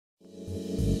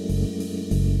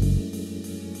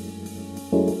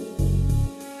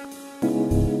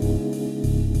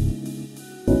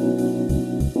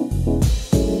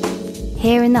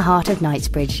Here in the heart of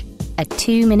Knightsbridge, a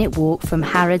 2-minute walk from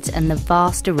Harrods and the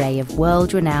vast array of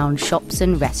world-renowned shops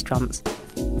and restaurants,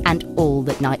 and all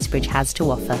that Knightsbridge has to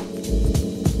offer.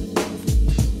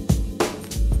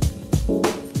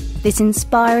 This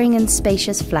inspiring and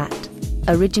spacious flat,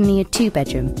 originally a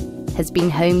 2-bedroom, has been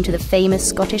home to the famous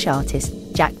Scottish artist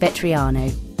Jack Vettriano.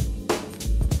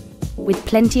 With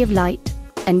plenty of light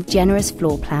and generous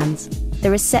floor plans, the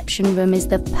reception room is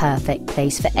the perfect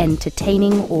place for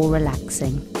entertaining or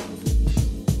relaxing.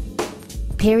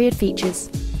 Period features,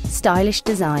 stylish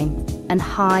design, and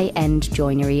high-end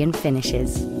joinery and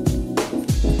finishes.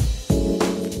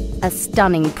 A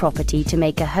stunning property to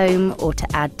make a home or to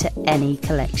add to any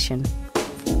collection.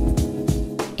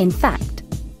 In fact,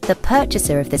 the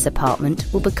purchaser of this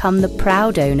apartment will become the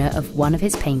proud owner of one of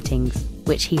his paintings,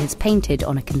 which he has painted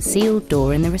on a concealed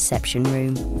door in the reception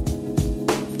room.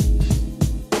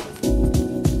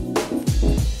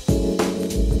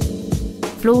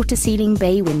 Floor-to-ceiling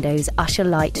bay windows usher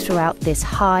light throughout this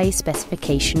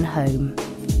high-specification home.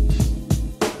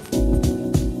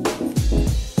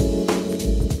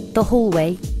 The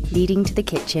hallway, leading to the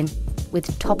kitchen,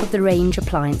 with top-of-the-range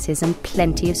appliances and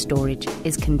plenty of storage,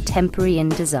 is contemporary in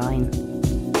design.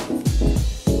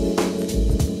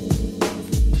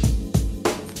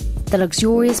 The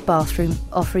luxurious bathroom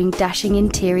offering dashing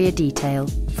interior detail,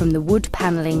 from the wood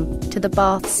panelling to the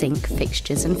bath sink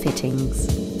fixtures and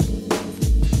fittings.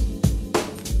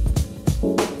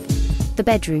 The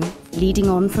bedroom, leading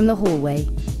on from the hallway,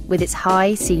 with its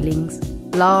high ceilings,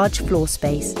 large floor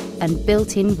space and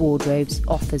built-in wardrobes,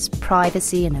 offers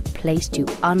privacy and a place to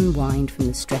unwind from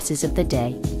the stresses of the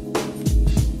day.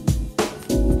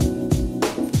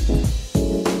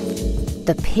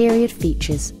 The period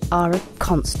features are a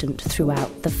constant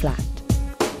throughout the flat.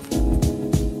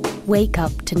 Wake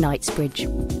up to Knightsbridge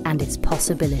and its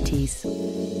possibilities.